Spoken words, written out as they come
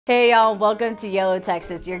Hey y'all, welcome to YOLO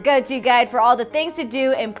Texas, your go-to guide for all the things to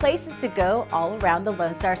do and places to go all around the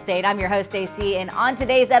Lone Star State. I'm your host, Stacey, and on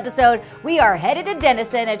today's episode, we are headed to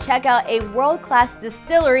Denison to check out a world-class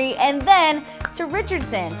distillery and then to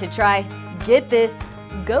Richardson to try, get this,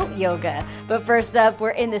 goat yoga. But first up, we're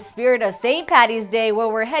in the spirit of St. Patty's Day where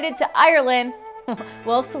we're headed to Ireland,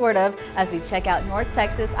 well, sort of, as we check out North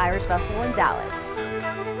Texas Irish Festival in Dallas.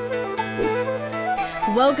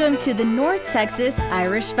 Welcome to the North Texas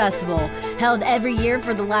Irish Festival. Held every year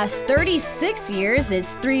for the last 36 years,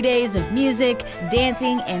 it's 3 days of music,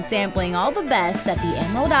 dancing, and sampling all the best that the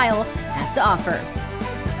Emerald Isle has to offer.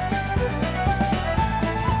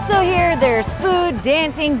 So here there's food,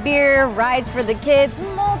 dancing, beer, rides for the kids,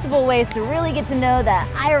 multiple ways to really get to know the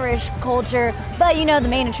Irish culture. But you know the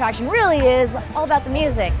main attraction really is all about the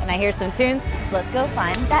music. And I hear some tunes, so let's go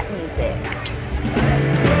find that music.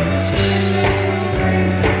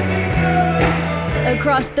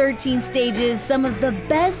 Across 13 stages, some of the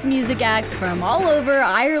best music acts from all over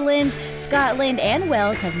Ireland, Scotland, and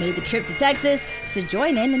Wales have made the trip to Texas to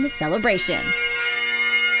join in the celebration.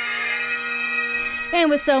 And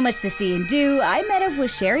with so much to see and do, I met up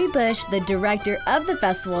with Sherry Bush, the director of the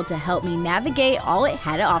festival, to help me navigate all it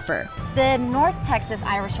had to offer. The North Texas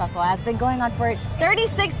Irish Festival has been going on for its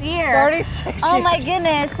 36 years. 36 years. Oh my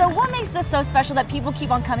goodness. So what makes this so special that people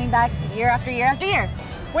keep on coming back year after year after year?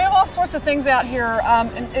 We have all sorts of things out here.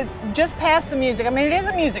 And it's just past the music. I mean, it is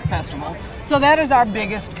a music festival, so that is our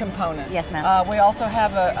biggest component. Yes, ma'am. We also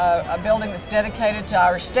have a building that's dedicated to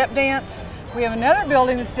Irish step dance. We have another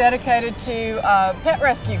building that's dedicated to pet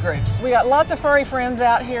rescue groups. We got lots of furry friends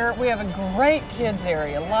out here. We have a great kids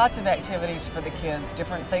area, lots of activities for the kids,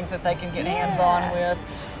 different things that they can get hands-on with.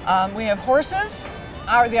 We have horses.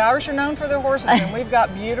 The Irish are known for their horses, and we've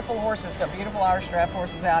got beautiful horses, got beautiful Irish draft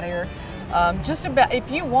horses out here. Just about, if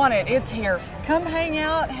you want it, it's here. Come hang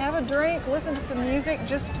out, have a drink, listen to some music,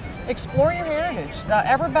 just explore your heritage.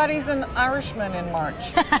 Everybody's an Irishman in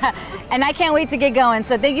March. And I can't wait to get going,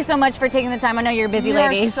 so thank you so much for taking the time. I know you're a busy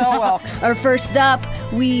lady. You're so welcome. Our first up,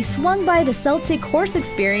 we swung by the Celtic Horse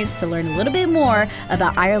Experience to learn a little bit more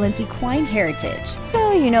about Ireland's equine heritage.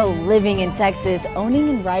 So, you know, living in Texas, owning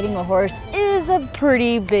and riding a horse is a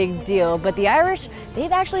pretty big deal, but the Irish,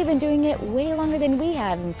 they've actually been doing it way longer than we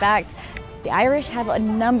have. In fact, the Irish have a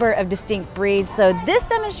number of distinct breeds, so this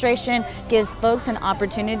demonstration gives folks an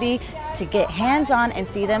opportunity to get hands-on and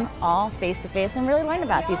see them all face-to-face and really learn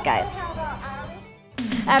about these guys.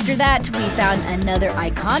 After that, we found another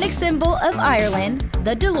iconic symbol of Ireland,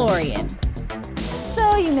 the DeLorean.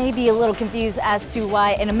 So you may be a little confused as to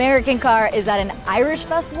why an American car is at an Irish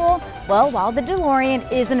festival. Well, while the DeLorean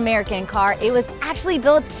is an American car, it was actually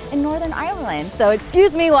built in Northern Ireland. So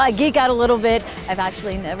excuse me while I geek out a little bit. I've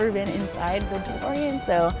actually never been inside the DeLorean,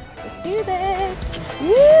 so let's do this.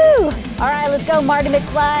 Woo! All right, let's go, Marty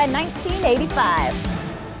McFly, 1985.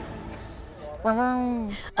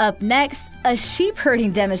 Up next, a sheep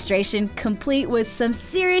herding demonstration complete with some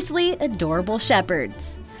seriously adorable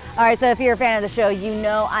shepherds. All right, so if you're a fan of the show, you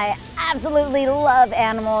know I absolutely love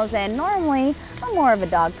animals, and normally I'm more of a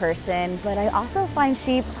dog person, but I also find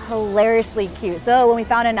sheep hilariously cute. So when we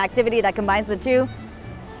found an activity that combines the two,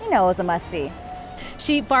 you know it was a must-see.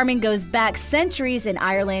 Sheep farming goes back centuries in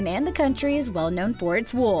Ireland, and the country is well known for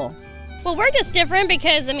its wool. Well, we're just different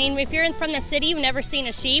because, I mean, if you're from the city, you've never seen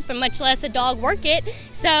a sheep and much less a dog work it.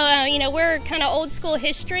 So, you know, we're kind of old school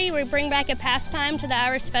history. We bring back a pastime to the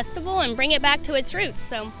Irish Festival and bring it back to its roots,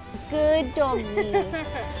 so. Good doggy.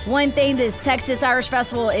 One thing this Texas Irish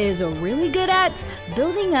Festival is really good at,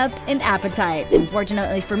 building up an appetite.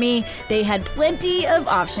 Unfortunately for me, they had plenty of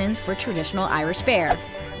options for traditional Irish fare.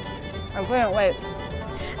 I couldn't wait.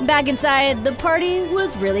 Back inside, the party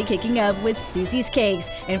was really kicking up with Susie's Cakes,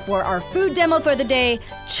 and for our food demo for the day,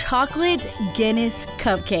 chocolate Guinness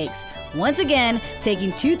cupcakes. Once again,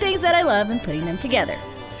 taking two things that I love and putting them together.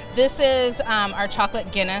 This is our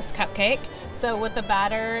chocolate Guinness cupcake. So with the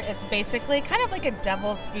batter, it's basically kind of like a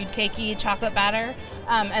devil's food cakey chocolate batter,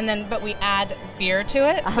 but we add beer to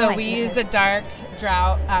it. So we use the dark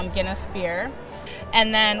drought Guinness beer,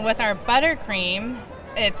 and then with our buttercream.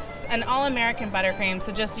 It's an all-American buttercream,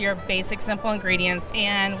 so just your basic simple ingredients,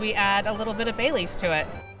 and we add a little bit of Baileys to it.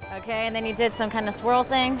 Okay, and then you did some kind of swirl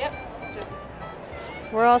thing? Yep, just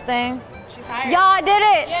swirl thing. She's hired. Yeah, I did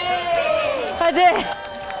it! Yay! I did!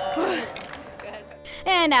 Good.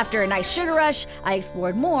 And after a nice sugar rush, I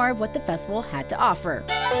explored more of what the festival had to offer.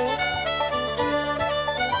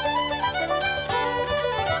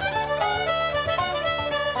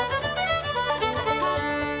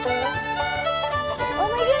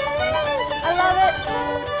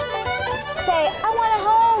 Say, I want a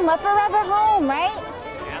home, a forever home, right?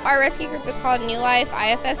 Our rescue group is called New Life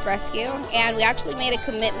IFS Rescue, and we actually made a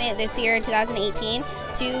commitment this year in 2018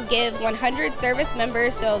 to give 100 service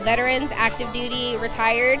members, so veterans, active duty,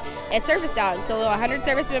 retired, and service dogs. So 100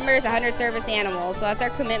 service members, 100 service animals. So that's our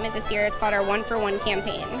commitment this year. It's called our 1 for 1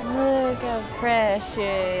 campaign. Look how precious.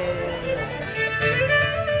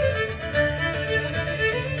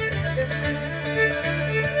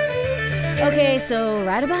 Okay, so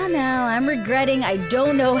right about now, I'm regretting I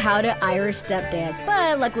don't know how to Irish step dance,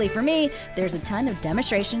 but luckily for me, there's a ton of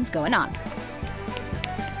demonstrations going on.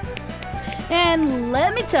 And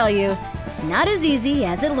let me tell you, it's not as easy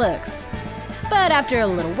as it looks. But after a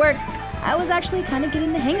little work, I was actually kind of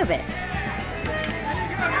getting the hang of it.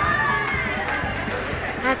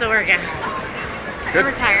 That's a workout. I'm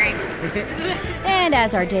retiring. And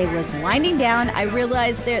as our day was winding down, I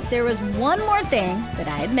realized that there was one more thing that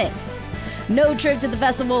I had missed. No trip to the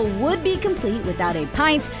festival would be complete without a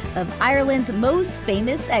pint of Ireland's most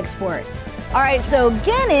famous export. All right, so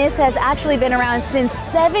Guinness has actually been around since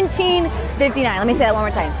 1759. Let me say that one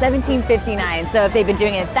more time, 1759. So if they've been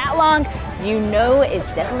doing it that long, you know it's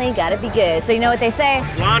definitely gotta be good. So you know what they say?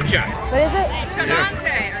 Slancha. What is it?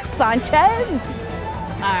 Slancha. Sanchez?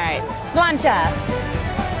 All right, slancha.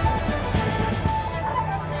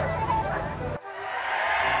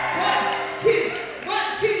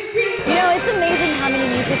 You know, it's amazing how many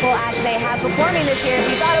musical acts they have performing this year. If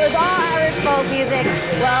you thought it was all Irish folk music,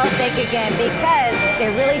 well, think again, because they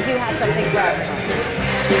really do have something for everyone.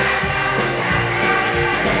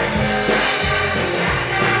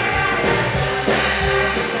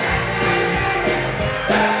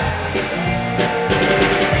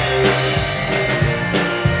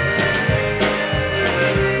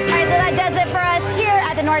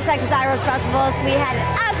 Texas Irish Festivals. We had an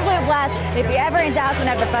absolute blast. If you're ever in Dallas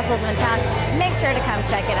whenever the festival's in town, make sure to come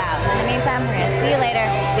check it out. In the meantime, we're going to see you later.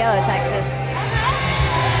 YOLO Texas.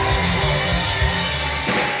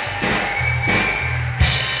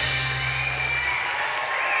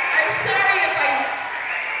 I'm sorry if I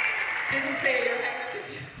didn't say your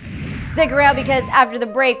heritage. Stick around because after the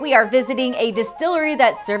break, we are visiting a distillery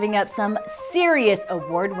that's serving up some serious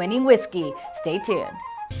award-winning whiskey. Stay tuned.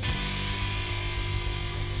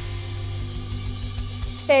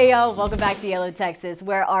 Hey y'all, welcome back to YOLO Texas,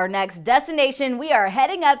 where our next destination, we are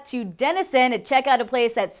heading up to Denison to check out a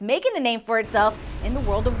place that's making a name for itself in the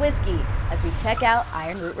world of whiskey as we check out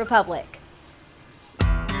Ironroot Republic.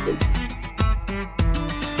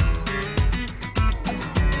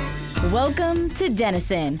 Welcome to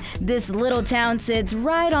Denison. This little town sits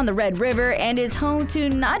right on the Red River and is home to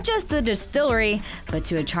not just the distillery, but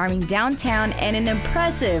to a charming downtown and an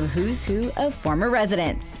impressive who's who of former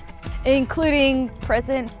residents, including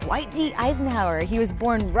President Dwight D. Eisenhower. He was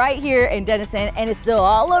born right here in Denison and is still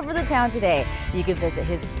all over the town today. You can visit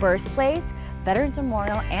his birthplace, Veterans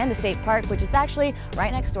Memorial, and the state park, which is actually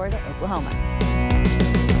right next door to Oklahoma.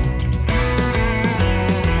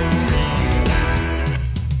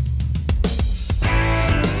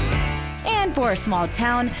 And for a small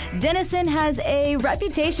town, Denison has a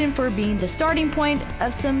reputation for being the starting point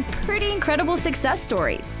of some pretty incredible success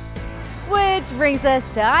stories. Which brings us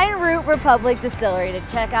to Ironroot Republic Distillery to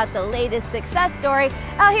check out the latest success story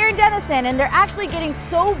out here in Denison. And they're actually getting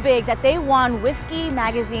so big that they won Whiskey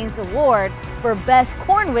Magazine's award for best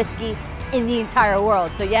corn whiskey in the entire world.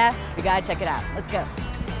 So yeah, we gotta check it out. Let's go.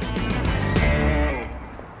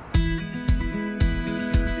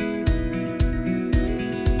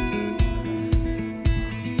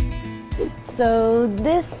 So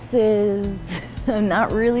this is, I'm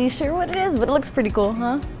not really sure what it is, but it looks pretty cool,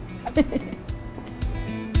 huh?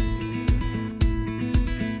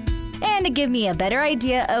 And to give me a better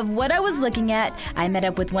idea of what I was looking at, I met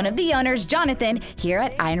up with one of the owners, Jonathan, here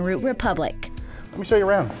at Ironroot Republic. Let me show you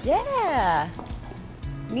around. Yeah,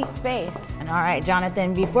 neat space. And all right,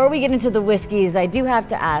 Jonathan, before we get into the whiskeys, I do have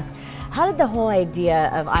to ask, how did the whole idea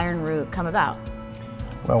of Ironroot come about?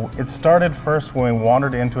 Well, it started first when we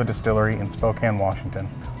wandered into a distillery in Spokane, Washington.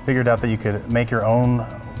 Figured out that you could make your own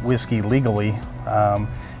whiskey legally,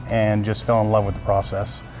 and just fell in love with the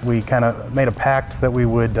process. We kind of made a pact that we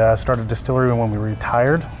would start a distillery when we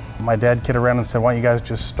retired. My dad kidded around and said, why don't you guys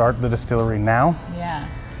just start the distillery now? Yeah.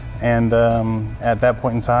 And at that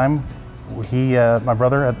point in time, my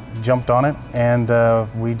brother jumped on it, and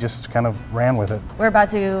we just kind of ran with it. We're about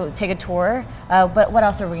to take a tour, but what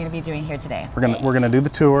else are we going to be doing here today? We're gonna do the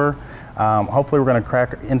tour. Hopefully we're gonna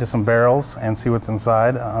crack into some barrels and see what's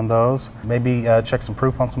inside on those. Maybe check some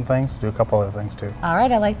proof on some things, do a couple other things too. All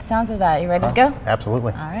right, I like the sounds of that. You ready to go?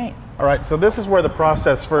 Absolutely. All right. All right, so this is where the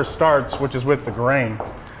process first starts, which is with the grain.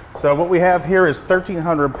 So what we have here is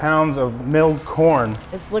 1,300 pounds of milled corn.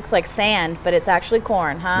 This looks like sand, but it's actually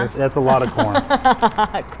corn, huh? That's a lot of corn.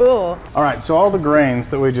 Cool. All right, so all the grains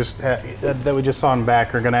that we just saw in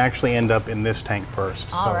back are going to actually end up in this tank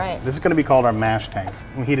first. All right. This is going to be called our mash tank.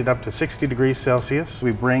 We heat it up to 60 degrees Celsius.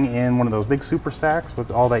 We bring in one of those big super sacks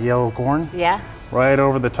with all that yellow corn. Yeah. Right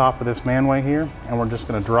over the top of this manway here, and we're just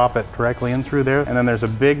going to drop it directly in through there. And then there's a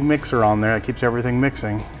big mixer on there that keeps everything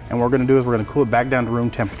mixing. And what we're going to do is we're going to cool it back down to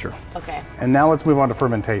room temperature. Okay. And now let's move on to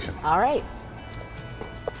fermentation. All right.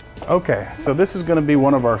 Okay, so this is going to be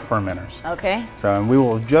one of our fermenters. Okay. So we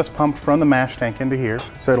will just pump from the mash tank into here.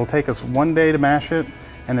 So it'll take us 1 day to mash it,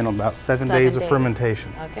 and then about 7 days of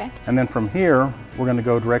fermentation. Okay. And then from here, we're going to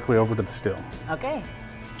go directly over to the still. Okay.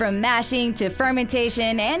 From mashing to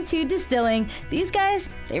fermentation and to distilling, these guys,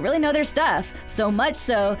 they really know their stuff. So much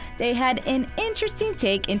so, they had an interesting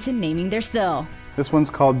take into naming their still. This one's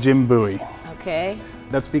called Jim Bowie. Okay.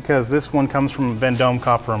 That's because this one comes from Vendome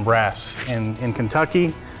Copper and Brass in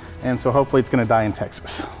Kentucky, and so hopefully it's going to die in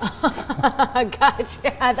Texas.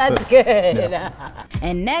 Gotcha, that's good. Yeah.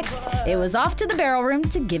 And next, it was off to the barrel room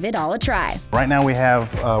to give it all a try. Right now we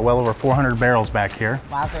have well over 400 barrels back here.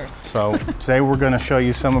 Wowzers. So today we're going to show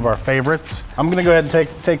you some of our favorites. I'm going to go ahead and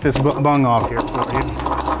take this bung off here for you.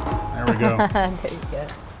 There we go. There you go.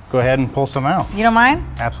 Go ahead and pull some out. You don't mind?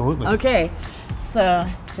 Absolutely. Okay, so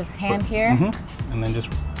just hand here. Mm-hmm. And then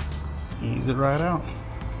just ease it right out.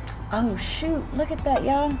 Oh shoot, look at that,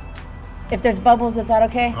 y'all. If there's bubbles, is that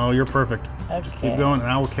okay? Oh, you're perfect. Okay. Keep going and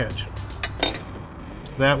I will catch.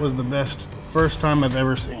 That was the best first time I've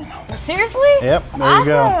ever seen. Seriously? Yep, there awesome.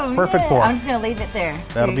 you go. Perfect pour. I'm just gonna leave it there.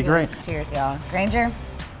 That'll be great. Cheers, y'all. Granger.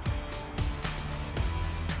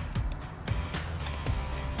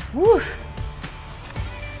 Woo.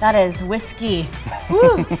 That is whiskey.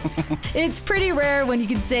 Woo. It's pretty rare when you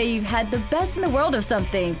can say you've had the best in the world of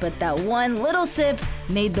something, but that one little sip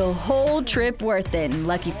made the whole trip worth it. And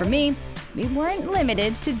lucky for me, we weren't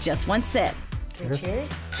limited to just one sip. Cheers. Cheers.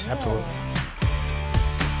 Absolutely.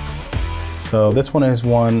 So this one has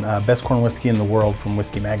won Best Corn Whiskey in the World from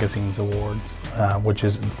Whiskey Magazine's awards, which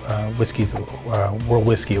is Whiskey's World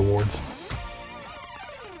Whiskey Awards.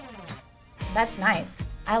 That's nice.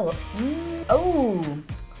 Oh.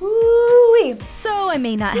 Ooh-wee. So I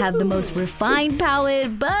may not have the most refined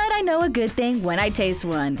palate, but I know a good thing when I taste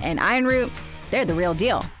one. And Ironroot, they're the real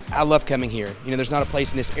deal. I love coming here. You know, there's not a place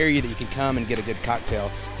in this area that you can come and get a good cocktail.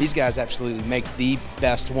 These guys absolutely make the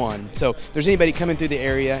best one. So if there's anybody coming through the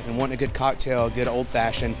area and wanting a good cocktail, a good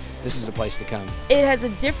old-fashioned, this is the place to come. It has a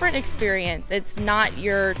different experience. It's not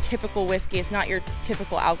your typical whiskey. It's not your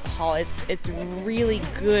typical alcohol. It's really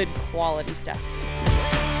good quality stuff.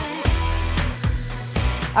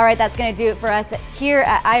 All right, that's gonna do it for us here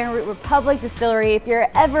at Ironroot Republic Distillery. If you're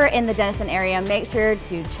ever in the Denison area, make sure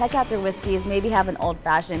to check out their whiskeys, maybe have an old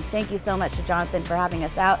fashioned. Thank you so much to Jonathan for having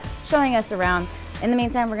us out, showing us around. In the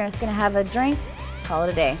meantime, we're just gonna have a drink, call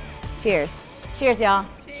it a day. Cheers. Cheers, y'all.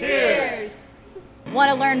 Cheers. Want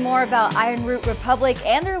to learn more about Ironroot Republic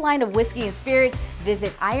and their line of whiskey and spirits?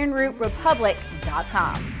 Visit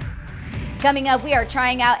ironrootrepublic.com. Coming up, we are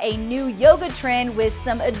trying out a new yoga trend with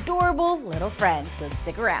some adorable little friends, so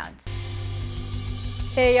stick around.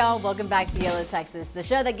 Hey y'all, welcome back to YOLO Texas, the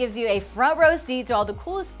show that gives you a front row seat to all the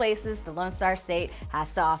coolest places the Lone Star State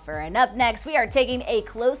has to offer. And up next, we are taking a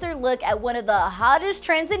closer look at one of the hottest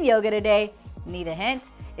trends in yoga today. Need a hint?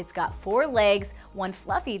 It's got 4 legs, 1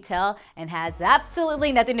 fluffy tail, and has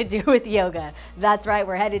absolutely nothing to do with yoga. That's right,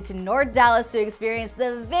 we're headed to North Dallas to experience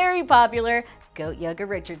the very popular Goat Yoga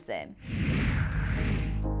Richardson.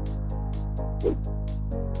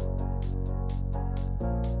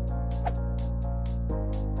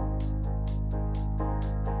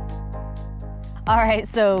 All right,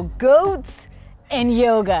 so goats and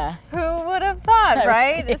yoga. Who would have thought,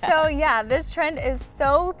 right? Yeah. So yeah, this trend is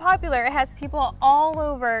so popular. It has people all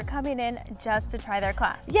over coming in just to try their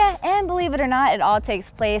class. Yeah, and believe it or not, it all takes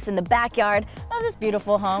place in the backyard of this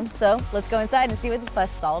beautiful home. So let's go inside and see what this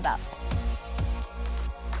fuss is all about.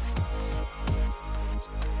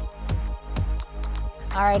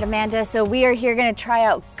 All right, Amanda, so we are here gonna try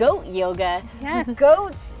out goat yoga. Yes.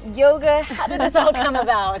 Goats yoga, how did this all come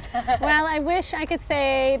about? Well, I wish I could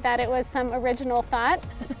say that it was some original thought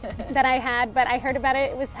that I had, but I heard about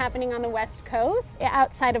it. It was happening on the West Coast,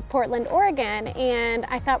 outside of Portland, Oregon, and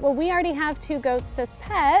I thought, well, we already have 2 goats as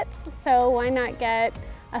pets, so why not get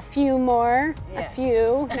a few more, a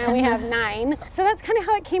few, now we have 9. So that's kind of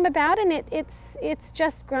how it came about, and it's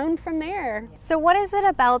just grown from there. So what is it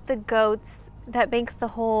about the goats that makes the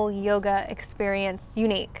whole yoga experience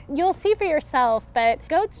unique? You'll see for yourself, but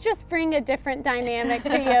goats just bring a different dynamic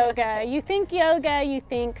to yoga. You think yoga, you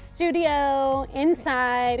think studio,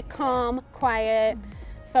 inside, calm, quiet,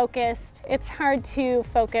 focused. It's hard to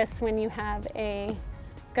focus when you have a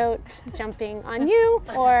goat jumping on you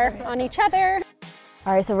or on each other.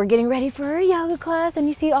 All right, so we're getting ready for our yoga class, and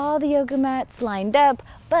you see all the yoga mats lined up,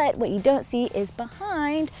 but what you don't see is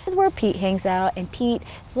behind is where Pete hangs out, and Pete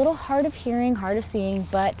is a little hard of hearing, hard of seeing,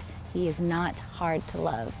 but he is not hard to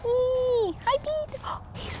love. Eee! Hi, Pete. Oh,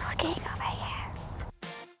 he's looking over here.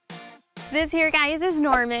 This here, guys, is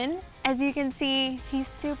Norman. As you can see, he's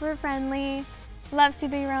super friendly, loves to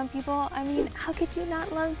be around people. I mean, how could you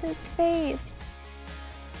not love his face?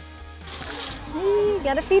 Hey,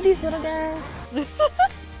 gotta feed these little guys.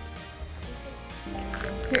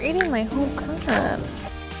 You're eating my whole cup.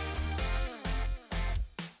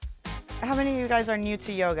 How many of you guys are new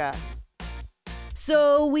to yoga?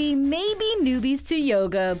 So we may be newbies to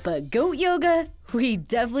yoga, but goat yoga, we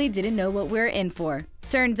definitely didn't know what we were in for.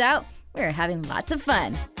 Turns out, we were having lots of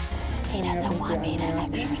fun. He doesn't want me to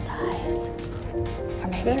exercise. Or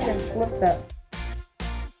maybe he does.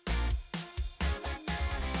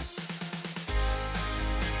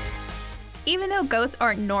 Even though goats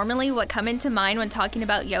aren't normally what come into mind when talking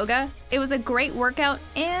about yoga, it was a great workout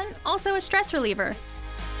and also a stress reliever.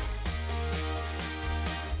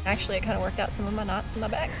 Actually, it kind of worked out some of my knots in my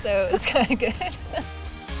back, so it was kind of good.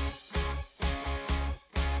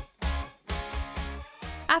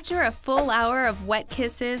 After a full hour of wet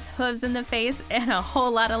kisses, hooves in the face, and a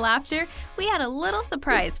whole lot of laughter, we had a little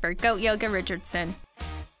surprise for Goat Yoga Richardson.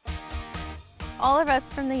 All of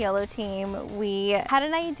us from the YOLO team, we had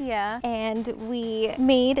an idea and we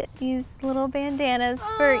made these little bandanas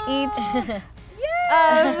for each of the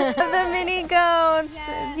mini goats,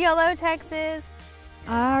 yoloTXs.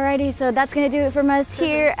 Alrighty, so that's gonna do it from us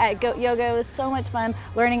here at Goat Yoga. It was so much fun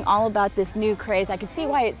learning all about this new craze. I can see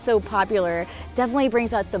why it's so popular. Definitely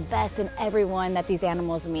brings out the best in everyone that these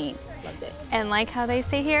animals meet. Loved it. And like how they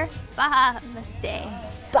say here, Namaste.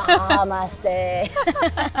 Namaste.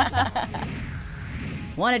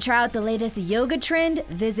 Want to try out the latest yoga trend?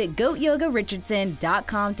 Visit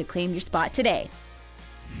goatyogaRichardson.com to claim your spot today.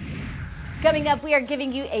 Coming up, we are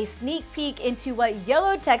giving you a sneak peek into what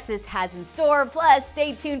yoloTX has in store. Plus,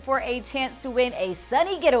 stay tuned for a chance to win a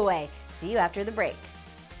sunny getaway. See you after the break.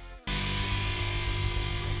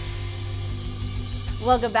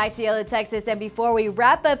 Welcome back to yoloTX, and before we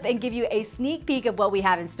wrap up and give you a sneak peek of what we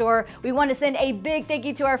have in store, we want to send a big thank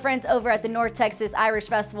you to our friends over at the North Texas Irish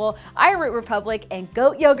Festival, Ironroot Republic, and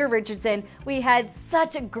Goat Yoga Richardson. We had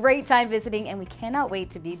such a great time visiting, and we cannot wait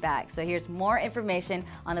to be back. So here's more information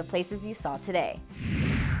on the places you saw today.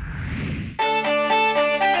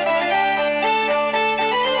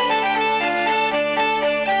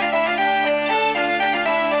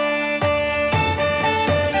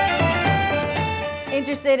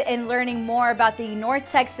 Interested in learning more about the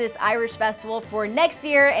North Texas Irish Festival for next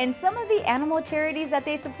year and some of the animal charities that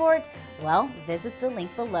they support? Well, visit the link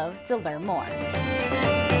below to learn more.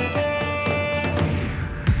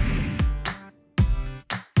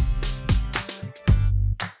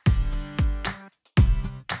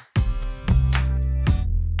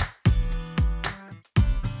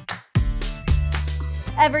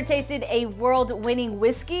 Ever tasted a world-winning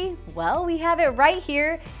whiskey? Well, we have it right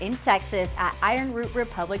here in Texas at Ironroot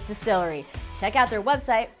Republic Distillery. Check out their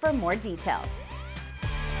website for more details.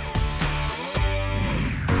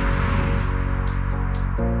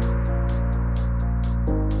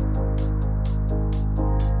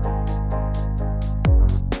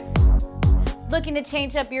 Looking to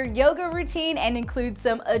change up your yoga routine and include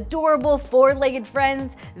some adorable four-legged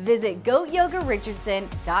friends? Visit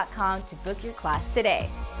goatyogaRichardson.com to book your class today.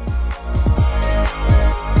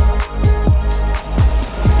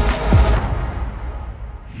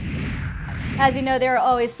 As you know, there are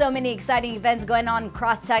always so many exciting events going on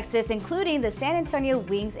across Texas, including the San Antonio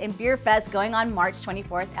Wings and Beer Fest going on March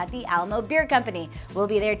 24th at the Alamo Beer Company. We'll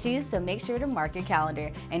be there too, so make sure to mark your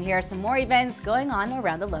calendar. And here are some more events going on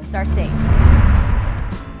around the Lone Star State.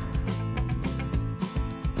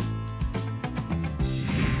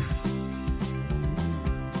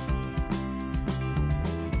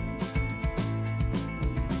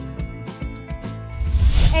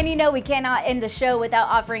 And you know we cannot end the show without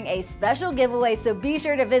offering a special giveaway, so be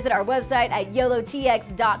sure to visit our website at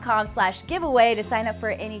yolotx.com/giveaway to sign up for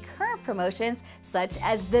any current promotions such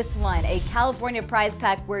as this one, a California prize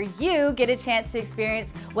pack where you get a chance to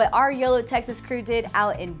experience what our yoloTX crew did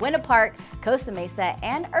out in Buena Park, Costa Mesa,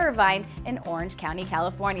 and Irvine in Orange County,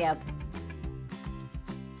 California.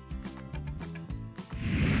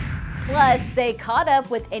 Plus, stay caught up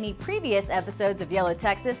with any previous episodes of YOLO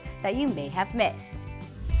Texas that you may have missed.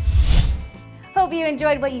 Hope you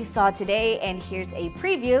enjoyed what you saw today, and here's a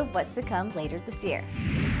preview of what's to come later this year.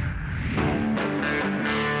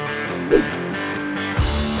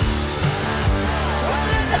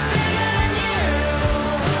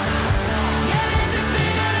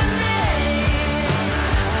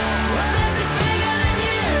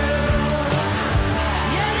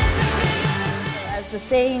 As the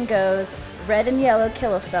saying goes, red and yellow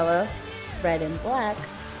kill a fellow, red and black,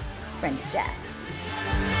 friend to Jeff.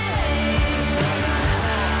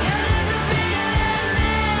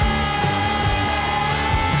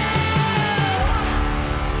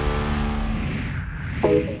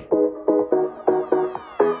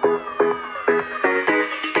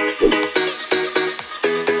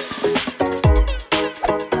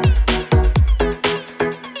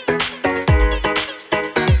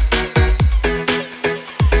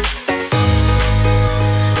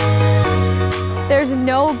 There's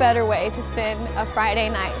no better way to spend a Friday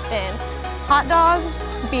night than hot dogs,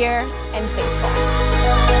 beer, and baseball.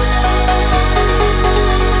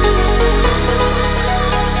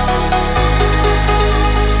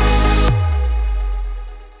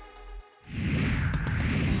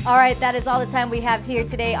 All right, that is all the time we have here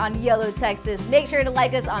today on YOLO Texas. Make sure to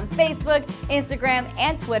like us on Facebook, Instagram,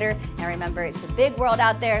 and Twitter. And remember, it's a big world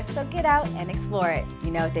out there, so get out and explore it.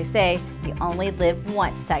 You know what they say, you only live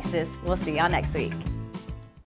once, Texas. We'll see y'all next week.